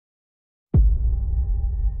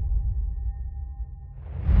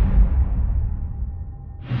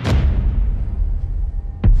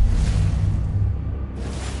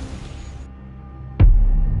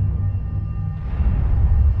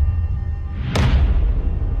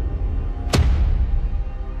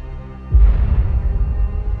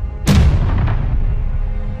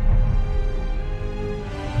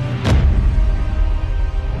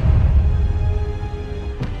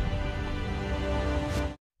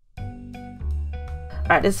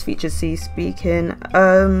Alright, this is Future C speaking.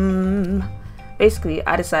 Basically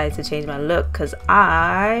I decided to change my look because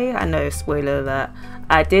I know, spoiler alert,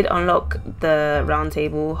 I did unlock the round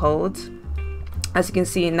table hold. As you can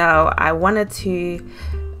see now, I wanted to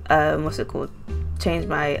what's it called, change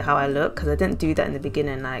how I look, because I didn't do that in the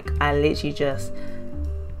beginning. Like I literally just,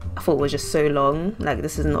 I thought it was just so long, like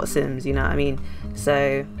this is not Sims, you know what I mean?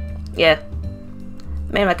 So yeah,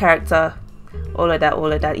 made my character, all of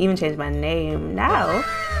that, even changed my name. Now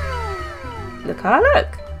look how I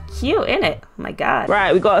look, cute innit? Oh my god.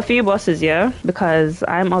 Right, we got a few bosses, yeah, because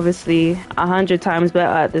I'm obviously 100 times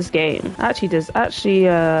better at this game. Actually, there's actually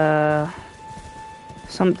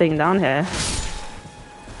something down here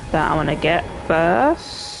that I want to get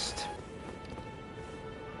first.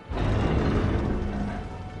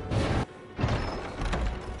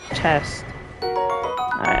 Chest.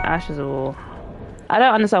 Alright, ashes of war. I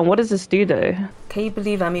don't understand, what does this do though? Can you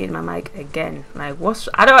believe I muted my mic again? Like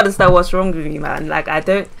I don't understand what's wrong with me, man. Like I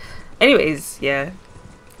don't. Anyways, yeah,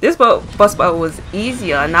 this boss battle was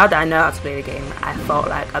easier. Now that I know how to play the game, I felt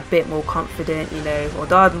like a bit more confident, you know,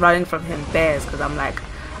 although I'm running from him bears, because I'm like,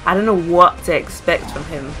 I don't know what to expect from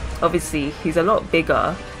him. Obviously he's a lot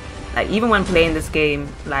bigger. Like even when playing this game,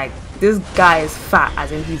 like this guy is fat,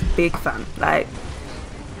 as in he's big fam, like,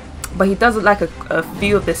 but he does like a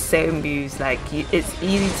few of the same moves. Like it's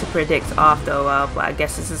easy to predict after a while, but I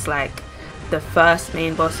guess this is like the first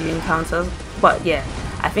main boss you encounter. But yeah,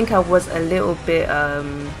 I think I was a little bit how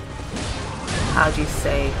do you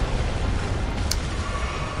say,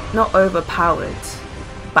 not overpowered,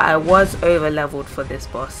 but I was over leveled for this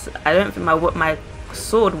boss. I don't think my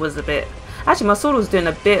sword was a bit, actually my sword was doing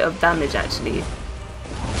a bit of damage actually.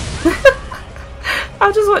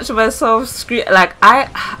 I'm just watching myself scream. Like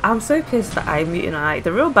I'm so pissed that I muted. Like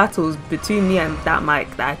the real battles between me and that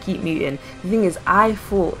mic that I keep muting. The thing is, I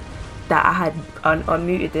thought that I had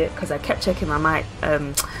unmuted it because I kept checking my mic,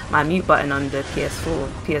 my mute button on the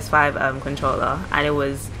PS5 controller, and it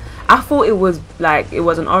was, I thought it was like, it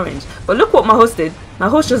was an orange. But look what my host did. My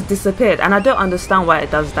host just disappeared, and I don't understand why it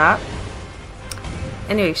does that.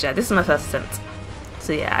 Anyway, yeah, this is my first attempt.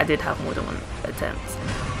 So yeah, I did have more than one attempt.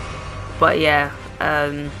 But yeah,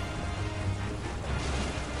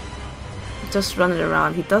 just running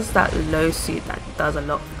around. He does that low suit that does a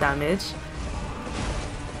lot of damage.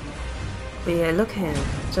 But yeah, look at him,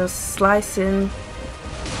 just slicing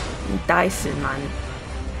and dicing, man.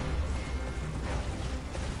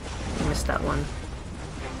 I missed that one.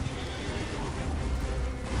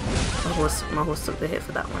 My horse took the hit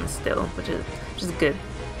for that one still, which is good.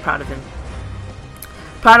 Proud of him.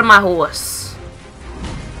 Proud of my horse.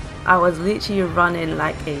 I was literally running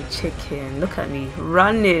like a chicken. Look at me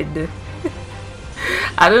running.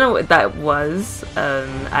 I don't know what that was.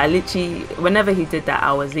 I literally, whenever he did that,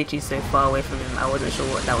 I was literally so far away from him. I wasn't sure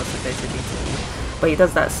what that was supposed to do to me. But he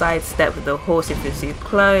does that side step with the horse if you're too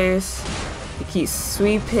close. He keeps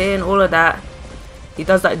sweeping, all of that. He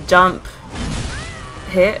does that jump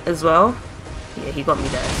hit as well. Yeah, he got me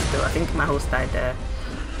there still. I think my horse died there.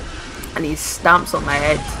 And he stamps on my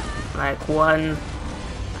head like one,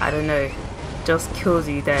 I don't know, just kills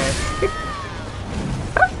you there.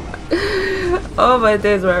 Oh my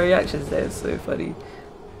days, my reactions there is so funny.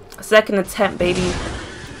 Second attempt, baby.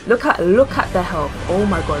 Look at the health. Oh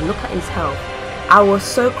my god, look at his health. I was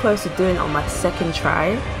so close to doing it on my second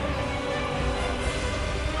try.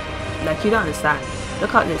 Like, you don't understand. Look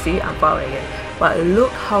how, you see, I'm far away again. But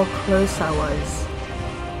look how close I was.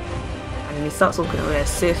 And then he starts walking away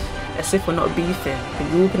as if we're not beefing.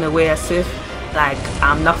 He's walking away as if like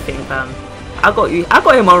I'm nothing, fam. I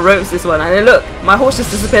got him on ropes this one, and then look, my horse just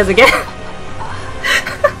disappears again.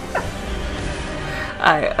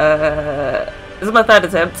 Alright, this is my third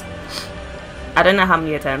attempt. I don't know how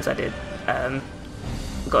many attempts I did.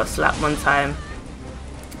 Got slapped one time.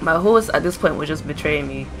 My horse at this point was just betraying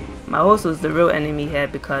me. My horse was the real enemy here,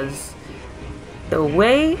 because the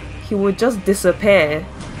way he would just disappear.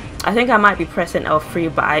 I think I might be pressing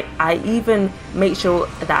L3, but I even make sure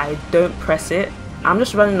that I don't press it. I'm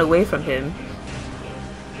just running away from him.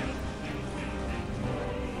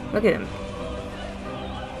 Look at him.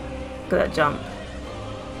 Look at that jump.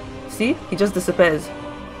 See? He just disappears.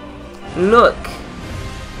 Look.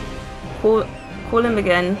 Call him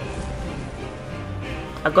again.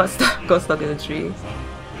 I got stuck in a tree.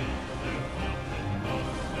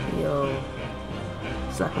 Yo.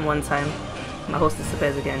 Slap him one time. My horse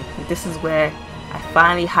disappears again. This is where I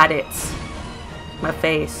finally had it. My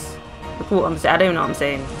face. Look what I'm saying. I don't know what I'm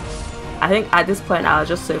saying. I think at this point I was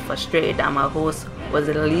just so frustrated that my horse was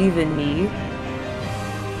leaving me.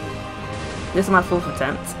 This is my fourth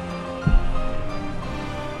attempt.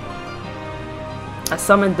 I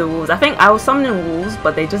summoned the wolves. I think I was summoning wolves,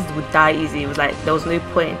 but they just would die easy. It was like there was no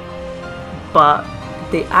point. But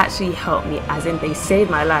they actually helped me, as in they saved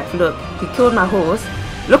my life. Look, he killed my horse.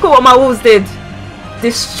 Look at what my wolves did.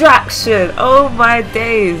 Distraction. Oh my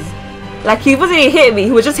days. Like, he wasn't even hitting me,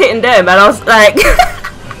 he was just hitting them, and I was like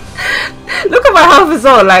look at my health as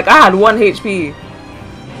well. Like, I had 1 HP.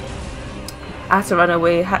 I had to run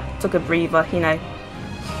away, took a breather, you know,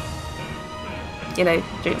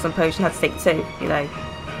 drink some potion, had to take 2, you know.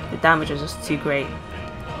 The damage was just too great.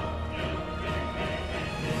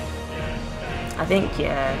 I think,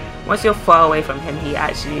 yeah, once you're far away from him, he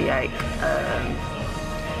actually, like,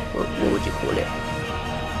 what would you call it?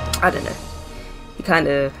 I don't know. He kind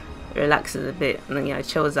of relaxes a bit and then, you know,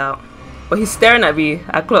 chills out. But he's staring at me.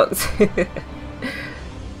 I clocked. I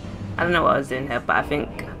don't know what I was doing here, but I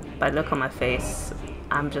think by the look on my face,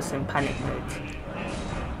 I'm just in panic mode.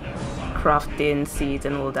 Crafting seeds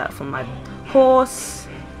and all that for my horse.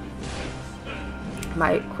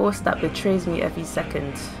 My horse that betrays me every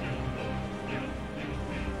second.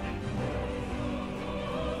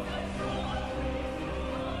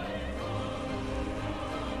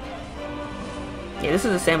 Yeah, this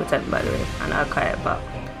is the same attempt, by the way. I know I cut it, but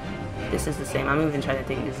this is the same. I'm even trying to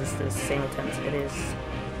think, is this the same attempt? It is.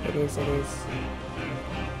 It is, it is.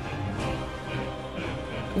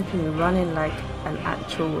 You can be running like an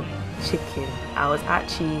actual chicken. I was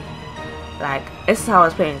actually, like, this is how I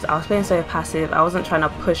was playing. I was playing so passive. I wasn't trying to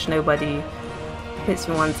push nobody. Hits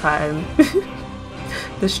me one time.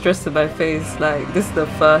 The stress in my face. Like, this is the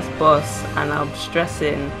first boss, and I'm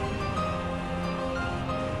stressing.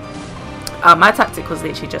 My tactic was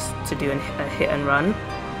literally just to do a hit and run.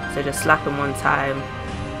 So just slap him one time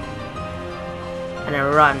and then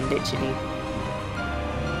run, literally.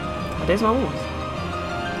 Oh, there's my wolves.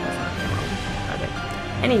 Okay.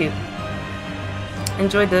 Anywho,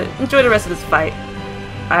 enjoy the rest of this fight.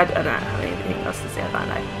 I don't have anything else to say about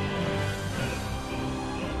that.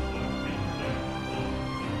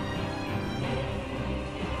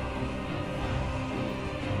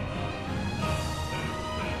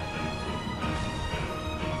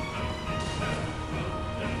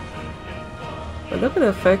 But look at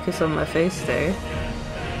the focus on my face though.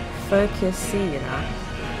 Focus C, you know.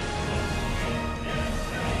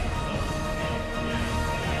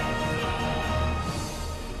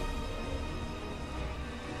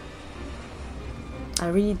 I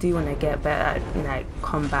really do want to get better at, like,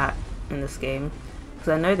 combat in this game. Because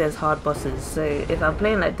I know there's hard bosses. So if I'm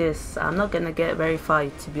playing like this, I'm not going to get very far,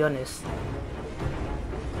 to be honest.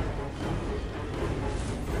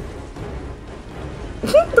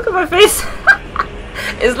 Look at my face.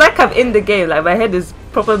 It's like I'm in the game, like my head is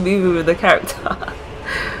proper moving with the character.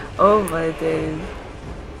 Oh my days.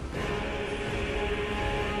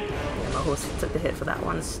 Yeah, my horse took the hit for that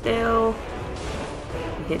one still.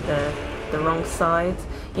 Hit the wrong side.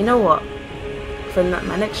 You know what? For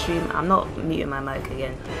my next stream, I'm not muting my mic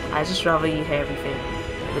again. I just rather you hear everything.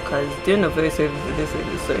 Because doing a voiceover for this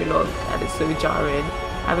is so long and it's so jarring.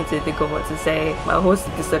 Having to think of what to say. My horse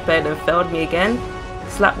disappeared and failed me again.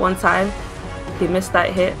 Slap one time. He missed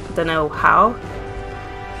that hit. Don't know how.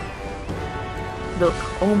 Look,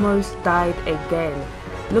 almost died again.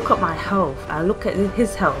 Look at my health and look at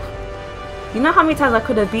his health. You know how many times I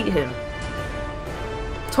could have beat him?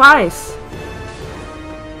 Twice.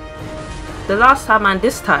 The last time and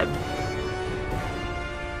this time.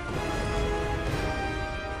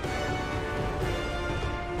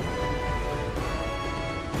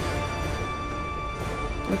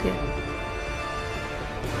 Look at him.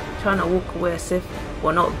 Trying to walk away as if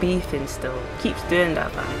we're not beefing still. Keeps doing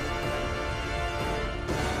that, man.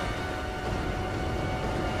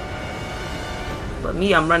 But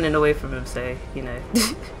me, I'm running away from him, so, you know.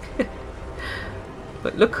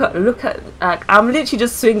 But look at, like, I'm literally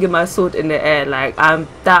just swinging my sword in the air. Like, I'm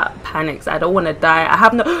that panicked. I don't want to die. I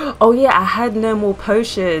have no, oh yeah, I had no more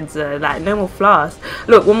potions, like, no more flasks.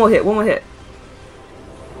 Look, one more hit.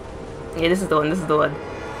 Yeah, this is the one.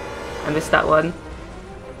 I missed that one.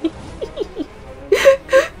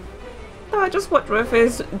 I just watched my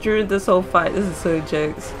face during this whole fight. This is so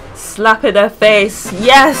jokes. Slap in her face.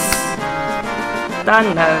 Yes!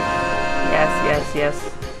 Done now.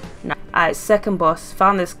 Yes. Now, alright, second boss.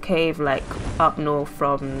 Found this cave like up north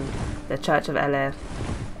from the Church of Elden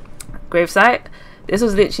gravesite. This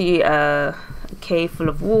was literally a cave full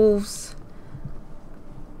of wolves.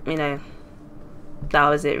 You know, that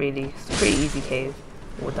was it really. It's a pretty easy cave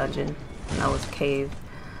or dungeon. That was a cave.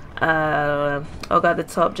 Ogre at the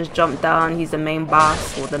top just jumped down. He's the main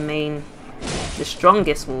boss, or the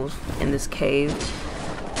strongest wolf in this cave.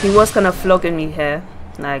 He was kind of flogging me here,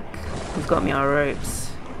 like he's got me on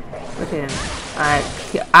ropes. Look at him. Like,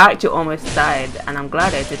 I actually almost died, and I'm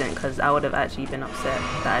glad I didn't, because I would have actually been upset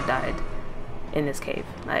that I died in this cave.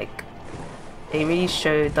 Like, it really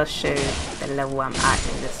does show the level I'm at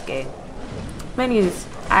in this game. Menus,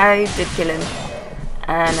 I did kill him,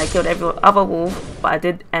 and I killed every other wolf, but I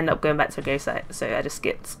did end up going back to the grave site, so I just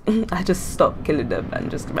skipped. I just stopped killing them and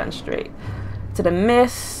just ran straight to the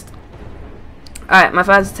mist. Alright, my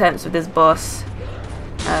first attempts with this boss.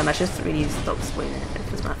 I should really stop spoiling it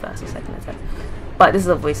if it's my first or second attempt. But this is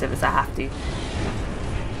a voiceover, so I have to.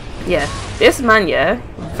 Yeah, this man, yeah,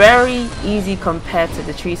 very easy compared to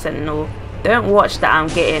the Tree Sentinel. Don't watch that I'm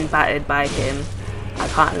getting battered by him, I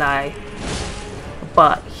can't lie.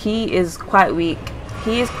 But he is quite weak.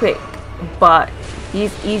 He is quick, but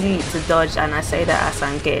he's easy to dodge, and I say that as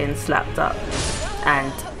I'm getting slapped up.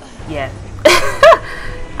 And yeah.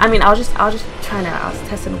 I mean, I was just trying to, I was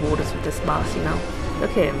testing the waters with this boss, you know.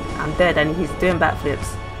 Look at him, I'm dead, and he's doing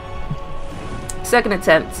backflips. Second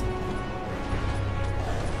attempt.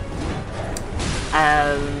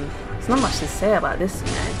 There's not much to say about this,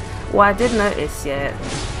 man. What I did notice, yeah,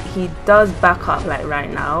 he does back up like right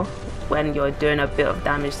now when you're doing a bit of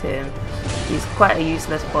damage to him. He's quite a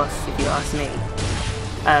useless boss if you ask me.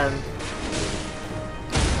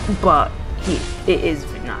 But he is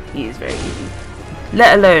very easy.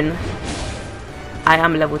 Let alone, I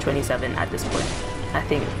am level 27 at this point. I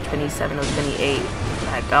think 27 or 28.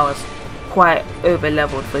 Like, I was quite over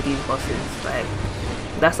leveled for these bosses. Like,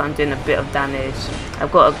 that's why I'm doing a bit of damage.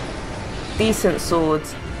 I've got a decent sword,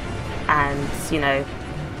 and you know,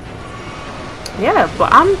 yeah.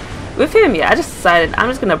 But I'm with him. Yeah, I just decided I'm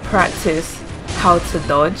just gonna practice how to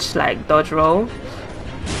dodge, like dodge roll.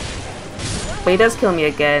 But he does kill me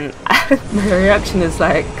again. My reaction is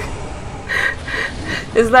like,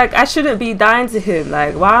 it's like I shouldn't be dying to him.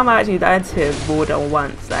 Like, why am I actually dying to him more than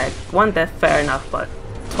once? Like, one death, fair enough, but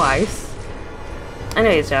twice.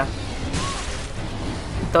 Anyways, yeah.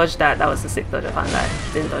 Dodged that. That was a sick dodge, I can't lie.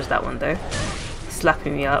 Didn't dodge that one though.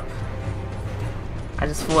 Slapping me up. I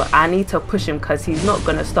just thought I need to push him because he's not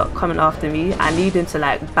gonna stop coming after me. I need him to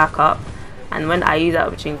like back up. And when I use that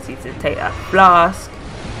opportunity to take that flask,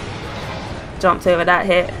 jumped over that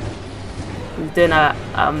hit. He's doing a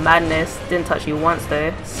madness. Didn't touch you once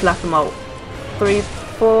though. Slap him out 3,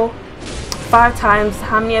 4, 5 times.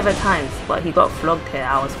 How many other times? But he got flogged here.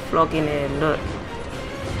 I was flogging him. Look.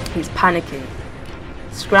 He's panicking.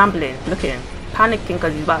 Scrambling. Look at him. Panicking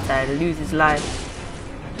because he's about to lose his life.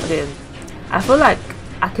 Look at him. I feel like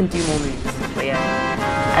I can do more moves. But yeah.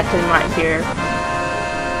 I can right here.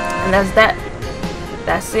 And that's that.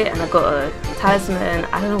 That's it. And I got a talisman.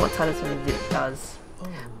 I don't know what talisman it does.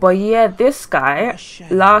 But yeah, this guy,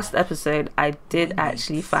 last episode I did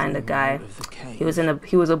actually find a guy. He was a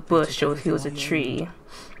bush, or he was a tree.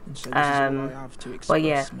 But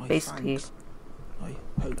yeah, basically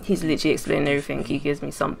he's literally explaining everything. He gives me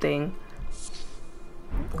something,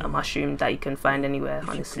 a mushroom that you can find anywhere,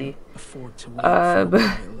 honestly.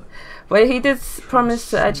 But he did promise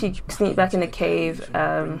to actually sneak back in the cave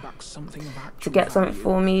to get something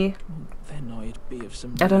for me.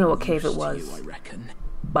 I don't know what cave it was.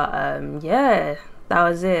 But yeah, that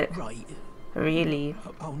was it. Right. Really.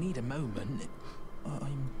 I'll need a moment.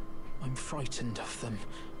 I'm frightened of them.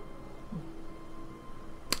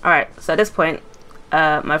 Alright, so at this point,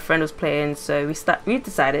 my friend was playing, so we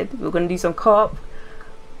decided we were gonna do some co-op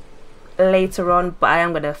later on, but I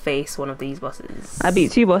am gonna face one of these bosses. I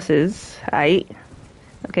beat 2 bosses.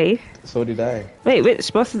 Okay. So did I. Wait,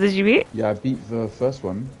 which bosses did you beat? Yeah, I beat the first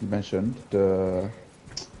one you mentioned, the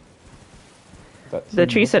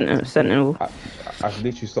Tree Sentinel. I've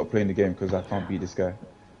literally stopped playing the game because I can't beat this guy.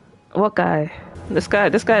 What guy? This guy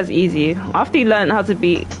is easy. After you learn how to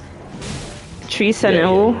beat Tree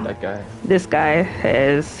Sentinel, yeah, that guy. This guy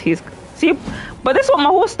see, but this is what my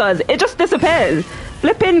horse does. It just disappears.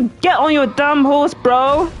 Flipping, get on your dumb horse,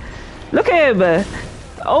 bro. Look at him.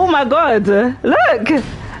 Oh my god. Look.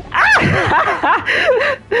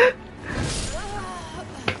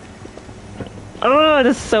 Oh,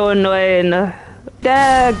 this is so annoying.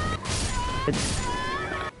 Dag.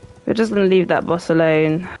 We're just gonna leave that boss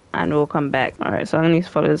alone and we'll come back. Alright, so I'm gonna need to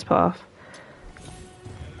follow this path.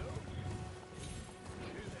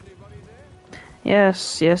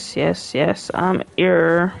 Yes, I'm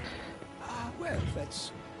here. Well,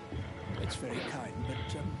 that's very kind, but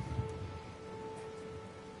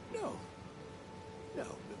no,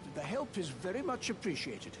 the help is very much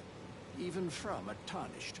appreciated, even from a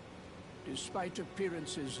tarnished. Despite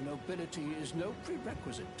appearances, nobility is no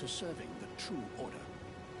prerequisite to serving the true order.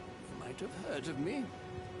 You might have heard of me,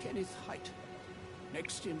 Kenneth Height.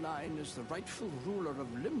 Next in line is the rightful ruler of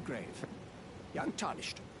Limgrave, young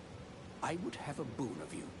Tarnished. I would have a boon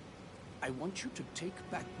of you. I want you to take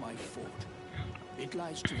back my fort. It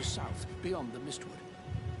lies to the south, beyond the Mistwood.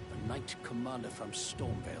 The Knight Commander from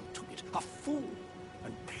Stormvale took it. A fool,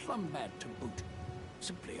 and plumb mad to boot.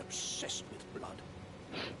 Simply obsessed with blood.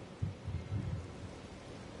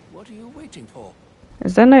 What are you waiting for?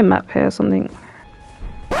 Is there no map here or something?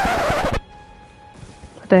 What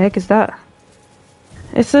the heck is that?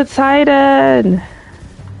 It's a Titan!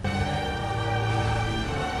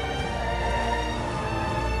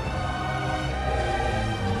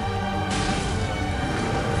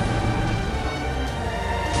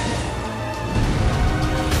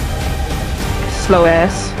 Slow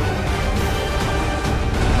ass.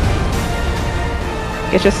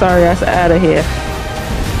 Get your sorry ass out of here.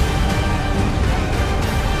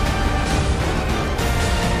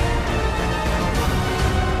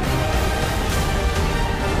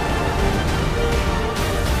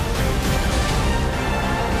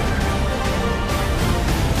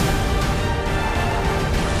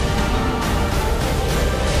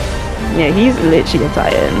 Yeah, he's literally a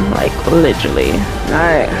Titan, like literally.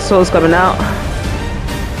 Alright, soul's coming out.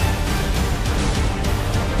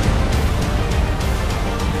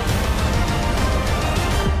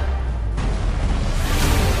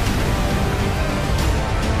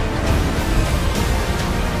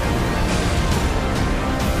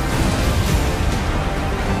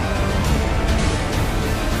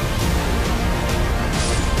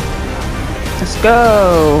 Let's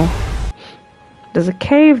go. There's a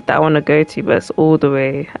cave that I want to go to, but it's all the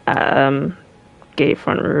way at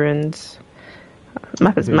Gatefront Ruins.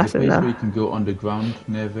 Map is massive now. There's a place now. where you can go underground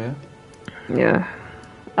near there. Yeah.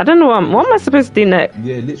 I don't know what am I supposed to do next?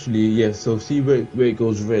 Yeah, literally, yeah. So see where it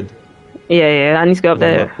goes red. Yeah, I need to go up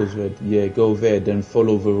Where there. the map goes red. Yeah, go there, then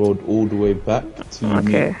follow the road all the way back to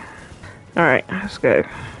Okay. Alright, let's go.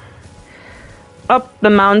 Up the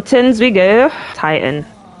mountains we go. Titan.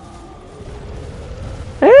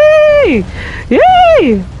 Hey!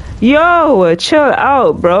 Yay! Yo, chill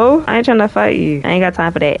out, bro. I ain't trying to fight you. I ain't got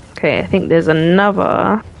time for that. Okay, I think there's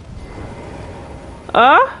another.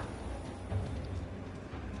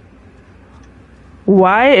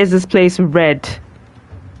 Why is this place red?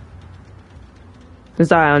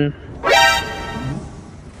 Zion.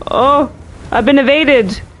 Oh, I've been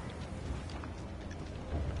evaded.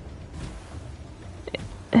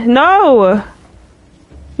 No!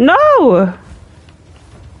 No!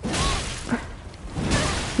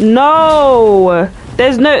 No!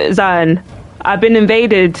 There's no Zion. I've been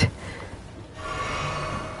invaded.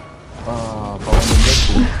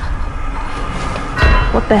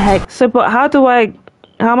 What the heck? So, but how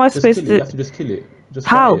am I supposed to? You have to just kill it. Just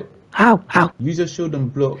how? fight it. How? Use your shield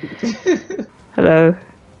and block. Hello.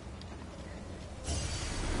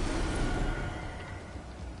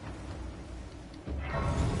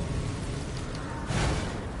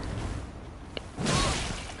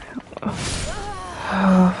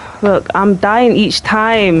 Look, I'm dying each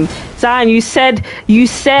time. Zion, you said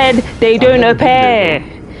they don't appear.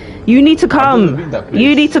 You need to come.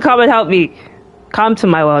 You need to come and help me. Come to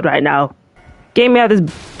my world right now. Get me out of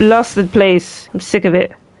this blasted place. I'm sick of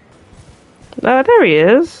it. There he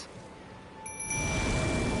is.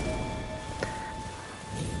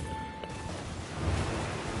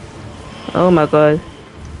 Oh my god.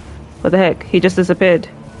 What the heck? He just disappeared.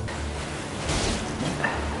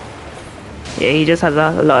 Yeah, he just has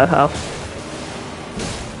a lot of health.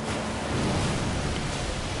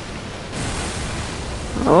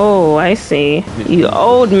 Oh, I see. You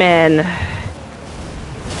old man.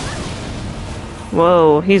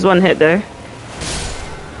 Whoa, he's one hit though.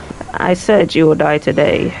 I said you will die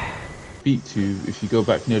today. Speak to if you go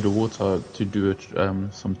back near the water to do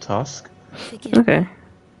some task. Okay.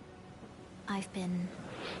 I've been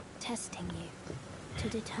testing you to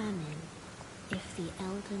determine if the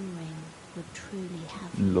Elden Ring would truly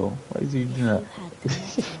have you. Lol, why is he doing that?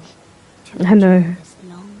 I know. This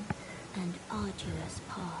long and arduous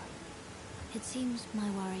path. It seems my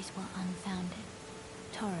worries were unfounded.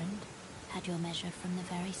 Torrent had your measure from the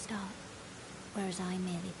very start, whereas I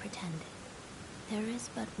merely pretended. There is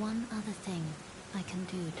but one other thing I can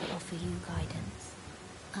do to offer you guidance.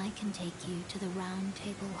 I can take you to the Round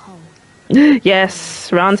Table Hold. Yes,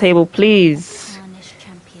 round table, please. Tarnished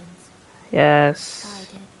champions. Yes.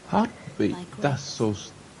 Guided Huh? Wait, by that's so.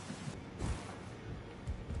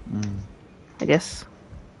 I guess.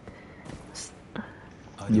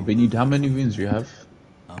 Yeah, but you, how many wins do you have?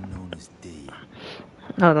 I'm known as D.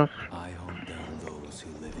 Hold on. I hunt down those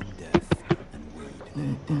who live in death and weed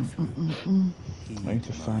their death root. I need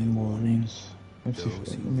to find more wins. Let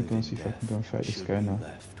me go and see if I can go and fight this guy now.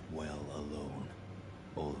 Left well alone.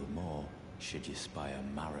 All the more should you spy a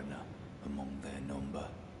mariner among their number,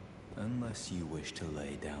 unless you wish to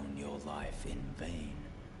lay down your life in vain.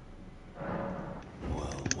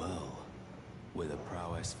 Well, well, with a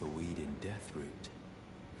prowess for weeding Deathroot.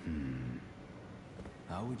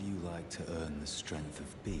 How would you like to earn the strength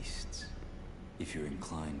of beasts? If you're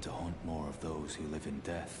inclined to hunt more of those who live in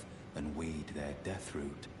death and weed their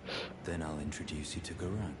Deathroot, then I'll introduce you to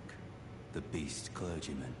Garank, the beast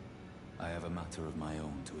clergyman. I have a matter of my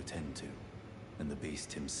own to attend to, and the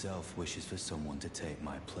beast himself wishes for someone to take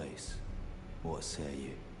my place. What say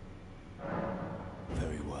you?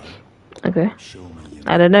 Very well. Okay. Show me your...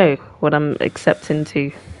 I don't know what I'm accepting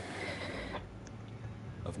to.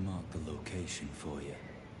 I've marked the location for you,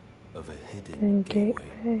 of a hidden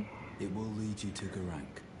gateway. It will lead you to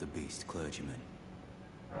Garank, the beast clergyman.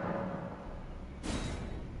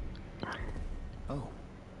 Oh,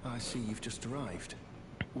 I see you've just arrived.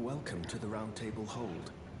 Welcome to the Round Table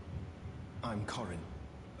Hold. I'm Corin,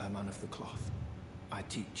 a man of the cloth. I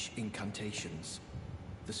teach incantations,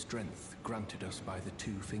 the strength granted us by the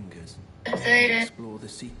Two Fingers. Explore the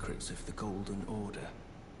secrets of the Golden Order,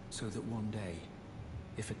 so that one day,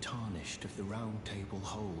 if a Tarnished of the Round Table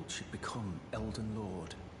Hold should become Elden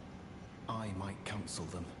Lord, I might counsel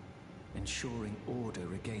them, ensuring order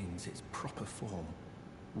regains its proper form,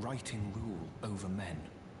 righting rule over men.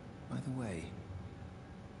 By the way,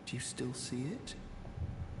 do you still see it?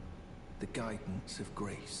 The guidance of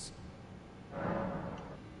grace.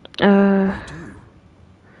 You do?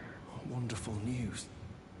 Wonderful news.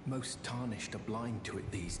 Most Tarnished are blind to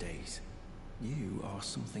it these days. You are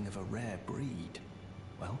something of a rare breed.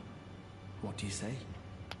 Well, what do you say?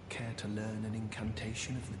 Care to learn an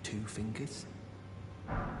incantation of the Two Fingers?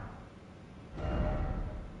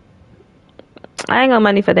 I ain't got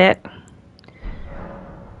money for that.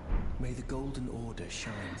 May the Golden Order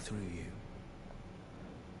shine through you.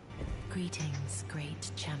 Greetings,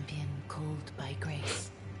 great champion called by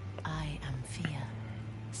grace. I am Fia.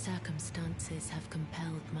 Circumstances have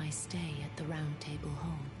compelled my stay at the Round Table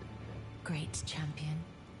Hold. Great champion,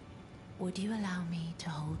 would you allow me to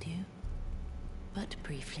hold you? But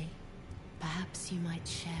briefly, perhaps you might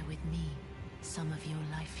share with me some of your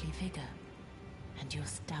lively vigor and your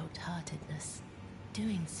stout-heartedness.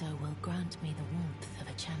 Doing so will grant me the warmth of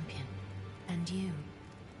a champion, and you,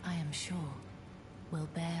 I am sure, will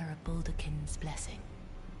bear a Baldakin's blessing.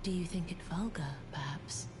 Do you think it vulgar,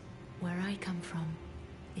 perhaps? Where I come from,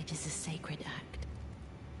 it is a sacred act.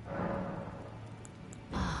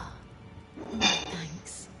 Ah, my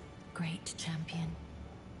thanks, great champion.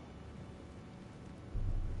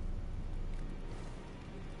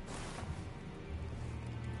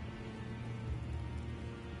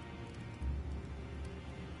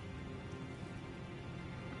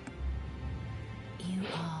 You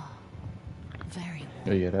are very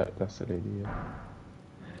Oh yeah, that's the lady, yeah.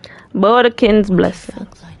 Baldakin's What you blessing.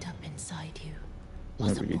 felt light up inside you was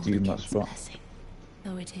Doesn't a really do much, Baldakin's but blessing.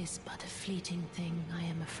 Though it is but a fleeting thing, I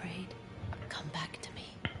am afraid. Come back to me,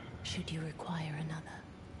 should you require another.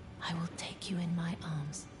 I will take you in my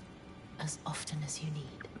arms as often as you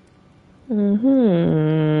need.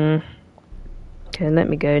 Okay, let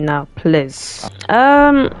me go now, please.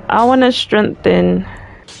 I want to strengthen.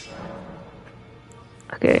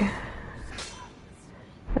 Okay.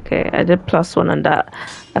 Okay, I did +1 on that.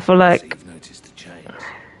 I feel like You've noticed the chains.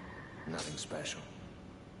 Nothing special.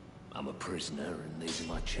 I'm a prisoner and these are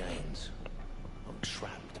my chains. I'm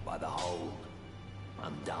trapped by the hold.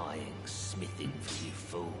 I'm dying, smithing for you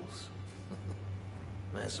fools.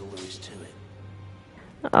 That's all there is to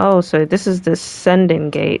it. oh, so this is the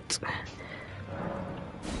sending gate.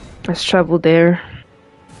 Let's travel there.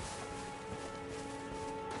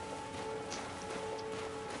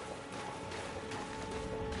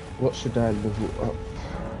 what should I level up?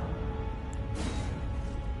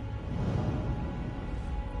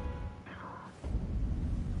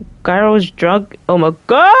 Gyro's drug. Oh my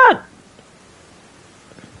god!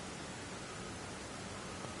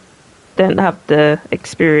 Don't have the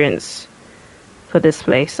experience for this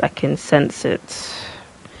place. I can sense it.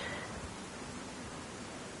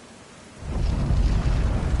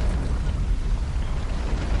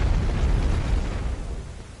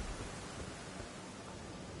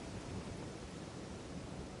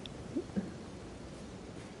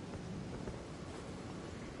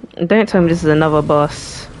 Don't tell me this is another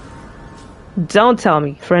boss. Don't tell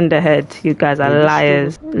me. Friend ahead. You guys are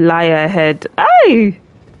liars. Liar ahead. Aye!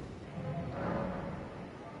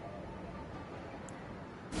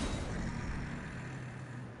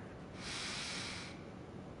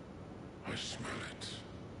 I smell it.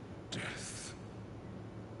 Death.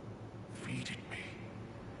 Feeding me.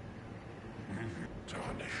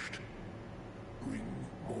 Tarnished. Bring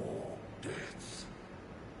more.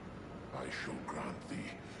 I shall grant thee.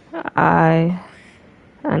 Eye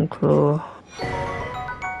and claw.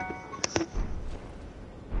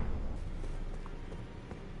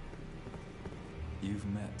 You've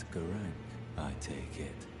met Garank, I take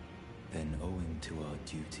it. Then owing to our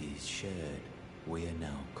duties shared, we are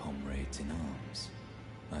now comrades in arms.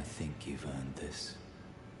 I think you've earned this.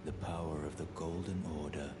 The power of the Golden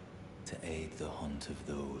Order to aid the hunt of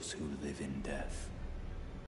those who live in death.